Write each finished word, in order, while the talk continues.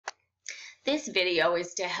This video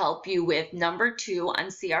is to help you with number 2 on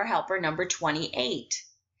CR Helper number 28.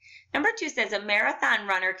 Number 2 says a marathon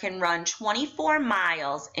runner can run 24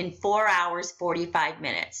 miles in 4 hours 45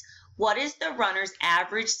 minutes. What is the runner's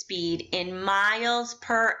average speed in miles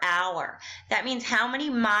per hour? That means how many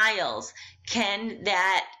miles can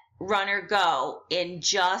that runner go in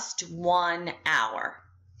just 1 hour?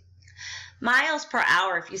 Miles per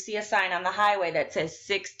hour, if you see a sign on the highway that says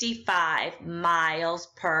 65 miles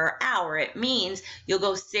per hour, it means you'll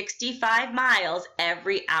go 65 miles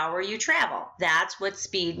every hour you travel. That's what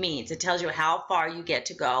speed means. It tells you how far you get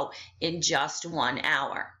to go in just 1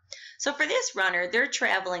 hour. So for this runner, they're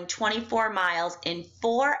traveling 24 miles in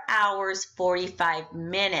 4 hours 45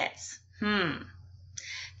 minutes. The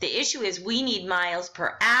issue is we need miles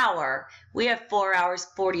per hour. We have 4 hours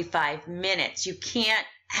 45 minutes. You can't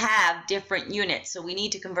have different units, so we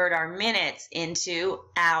need to convert our minutes into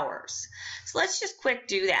hours. So let's just quick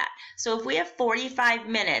do that. So if we have 45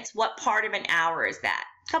 minutes, what part of an hour is that?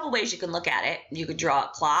 A couple ways you can look at it. You could draw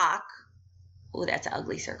a clock. Oh, that's an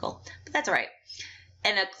ugly circle, but that's all right.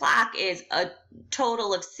 And a clock is a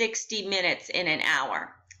total of 60 minutes in an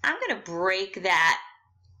hour. I'm going to break that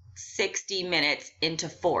 60 minutes into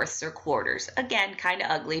fourths or quarters. Again, kind of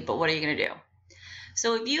ugly, but what are you going to do?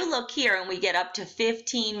 So if you look here and we get up to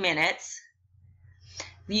 15 minutes,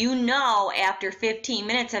 you know after 15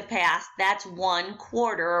 minutes have passed, that's 1/4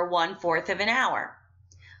 or 1/4 of an hour.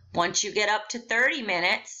 Once you get up to 30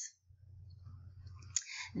 minutes,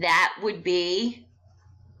 that would be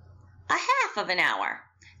a half of an hour.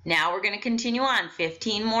 Now we're going to continue on.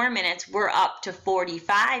 15 more minutes, we're up to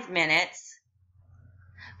 45 minutes.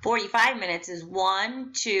 45 minutes is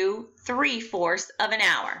 1, 2, 3/4 of an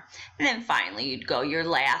hour. And then finally, you'd go your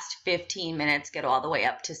last 15 minutes, get all the way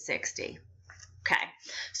up to 60. Okay,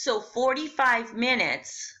 so 45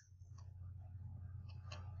 minutes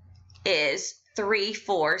is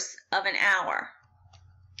 3/4 of an hour.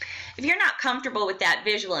 If you're not comfortable with that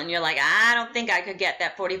visual and you're like, I don't think I could get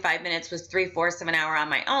that 45 minutes was 3/4 of an hour on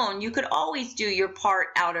my own, you could always do your part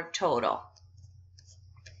out of total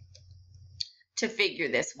to figure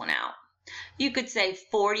this one out. You could say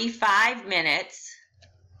 45 minutes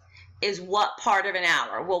is what part of an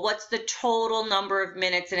hour? Well, what's the total number of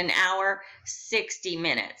minutes in an hour? 60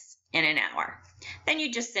 minutes in an hour. Then you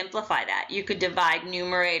just simplify that. You could divide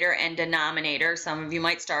numerator and denominator. Some of you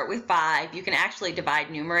might start with 5. You can actually divide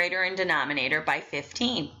numerator and denominator by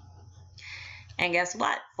 15. And guess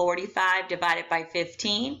what? 45 divided by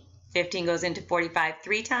 15. 15 goes into 45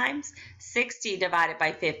 3 times. 60 divided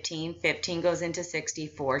by 15, 15 goes into 60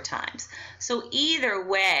 4 times. So either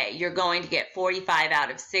way, you're going to get 45 out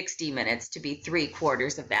of 60 minutes to be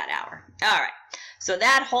 3/4 of that hour. All right, so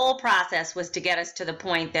that whole process was to get us to the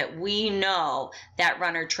point that we know that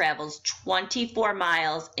runner travels 24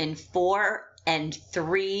 miles in 4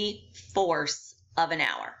 3/4 of an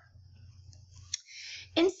hour.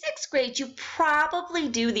 In 6th grade, you probably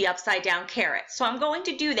do the upside down caret. So I'm going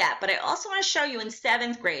to do that, but I also want to show you in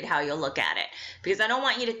 7th grade how you'll look at it, because I don't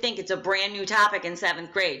want you to think it's a brand new topic in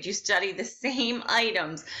 7th grade. You study the same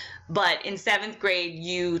items, but in 7th grade,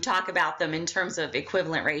 you talk about them in terms of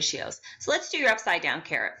equivalent ratios. So let's do your upside down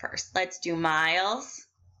caret first. Let's do miles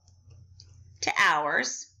to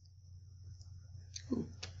hours,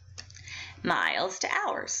 miles to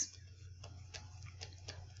hours.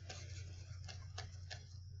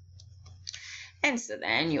 And so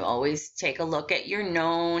then you always take a look at your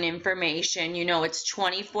known information. You know it's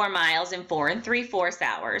 24 miles in 4 3/4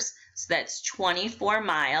 hours. So that's 24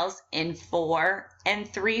 miles in 4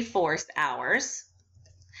 3/4 hours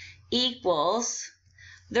equals,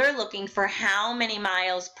 they're looking for how many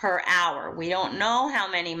miles per hour. We don't know how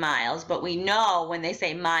many miles, but we know when they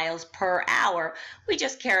say miles per hour, we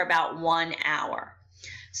just care about 1 hour.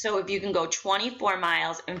 So if you can go 24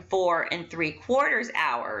 miles in 4 3/4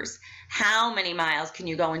 hours, how many miles can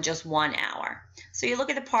you go in just 1 hour? So you look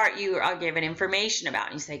at the part you are given information about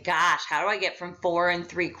and you say, gosh, how do I get from 4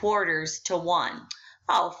 3/4 to 1?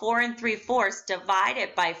 Oh, 4 3/4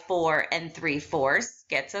 divided by 4 3/4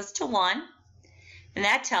 gets us to 1. And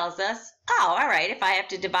that tells us, oh, all right, if I have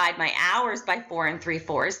to divide my hours by 4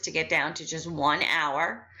 3/4 to get down to just 1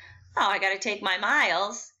 hour, oh, I got to take my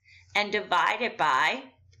miles and divide it by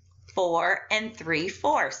 4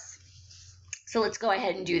 3/4. So let's go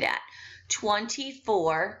ahead and do that.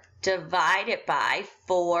 24 divided by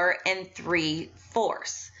 4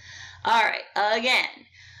 3/4. All right, again,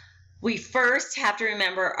 we first have to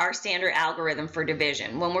remember our standard algorithm for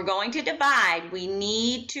division. When we're going to divide, we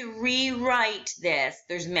need to rewrite this.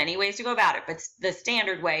 There's many ways to go about it, but the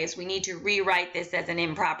standard way is we need to rewrite this as an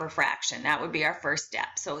improper fraction. That would be our first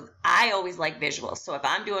step. So I always like visuals. So if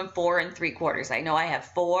I'm doing 4 3/4, I know I have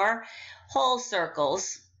 4 whole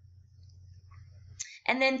circles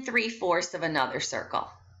and then 3/4 of another circle.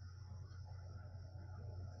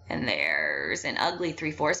 And there's an ugly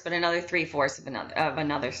 3/4, but another 3/4 of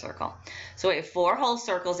another circle. So we have 4 whole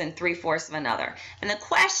circles and 3/4 of another. And the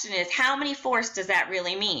question is, how many fourths does that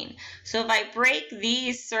really mean? So if I break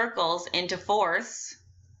these circles into fourths,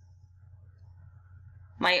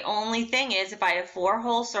 my only thing is if I have 4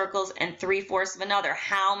 whole circles and 3/4 of another,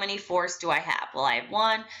 how many fourths do I have? Well, I have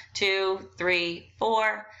 1, 2, 3,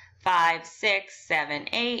 4, 5, 6, 7,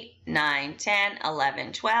 8, 9, 10,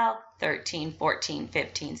 11, 12, 13, 14,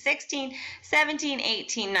 15, 16, 17,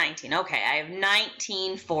 18, 19. Okay, I have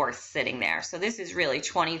 19 fourths sitting there. So this is really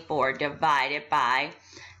 24 divided by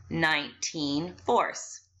 19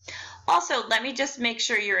 fourths. Also, let me just make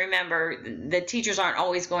sure you remember the teachers aren't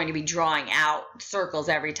always going to be drawing out circles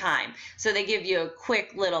every time. So they give you a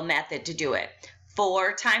quick little method to do it.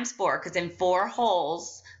 4 times 4, because in 4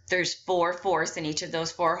 holes, there's 4 fourths in each of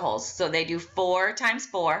those 4 holes. So they do 4 times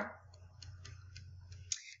 4.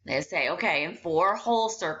 They say, okay, in 4 whole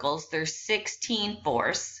circles, there's 16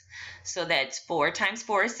 fourths. So that's 4 times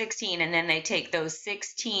 4 is 16. And then they take those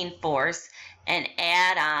 16 fourths and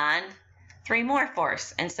add on 3 more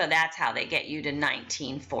fourths. And so that's how they get you to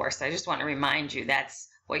 19 fourths. I just want to remind you that's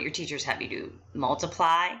what your teachers have you do.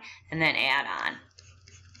 Multiply and then add on.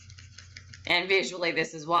 And visually,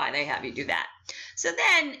 this is why they have you do that. So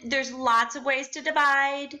then there's lots of ways to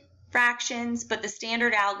divide fractions, but the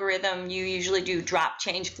standard algorithm, you usually do drop,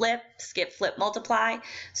 change, flip, skip, flip, multiply.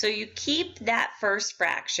 So you keep that first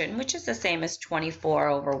fraction, which is the same as 24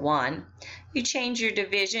 over 1. You change your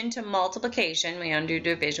division to multiplication. We undo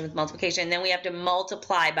division with multiplication. And then we have to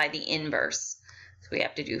multiply by the inverse. So we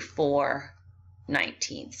have to do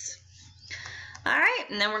 4/19. All right,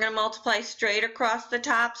 and then we're going to multiply straight across the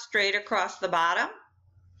top, straight across the bottom.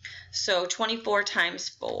 So 24 times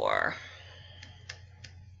 4.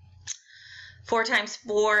 4 times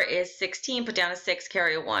 4 is 16. Put down a 6,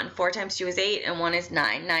 carry a 1. 4 times 2 is 8, and 1 is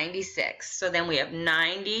 9. 96. So then we have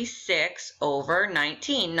 96 over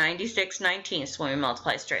 19. 96, 19. So when we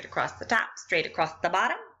multiply straight across the top, straight across the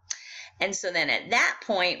bottom. And so then at that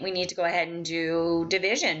point, we need to go ahead and do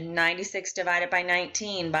division. 96 divided by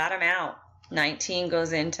 19, bottom out. 19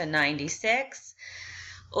 goes into 96.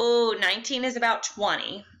 Oh, 19 is about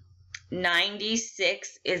 20.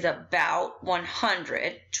 96 is about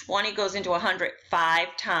 100. 20 goes into 100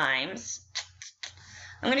 5 times.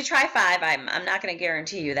 I'm going to try 5. I'm not going to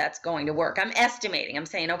guarantee you that's going to work. I'm estimating. I'm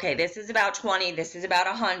saying, okay, this is about 20. This is about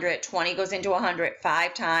 100. 20 goes into 100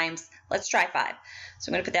 5 times. Let's try 5. So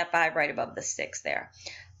I'm going to put that 5 right above the 6 there.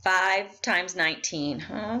 5 times 19.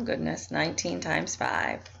 Oh, goodness. 19 times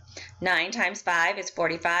 5. 9 times 5 is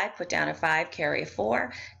 45. Put down a 5, carry a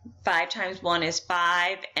 4. 5 times 1 is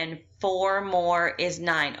 5, and 4 more is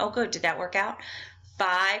 9. Oh, good. Did that work out?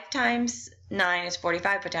 5 times 9 is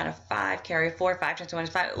 45. Put down a 5, carry a 4. 5 times 1 is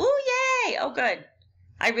 5. Ooh, yay! Oh, good.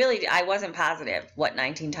 I wasn't positive what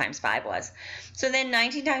 19 times 5 was. So then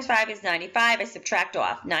 19 times 5 is 95. I subtract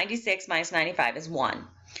off. 96 minus 95 is 1.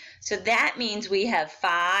 So that means we have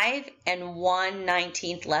 5 and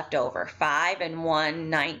 1/19 left over. 5 and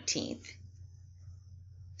 1/19.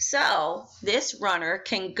 So this runner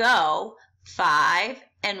can go 5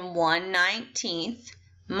 and 1/19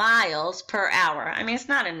 miles per hour. I mean, it's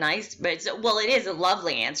not a nice, but well, it is a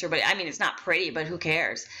lovely answer, but I mean, it's not pretty, but who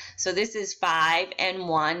cares? So this is 5 and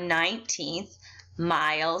 1/19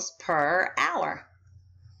 miles per hour.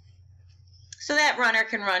 So that runner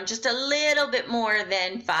can run just a little bit more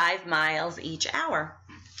than 5 miles each hour.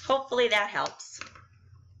 Hopefully that helps.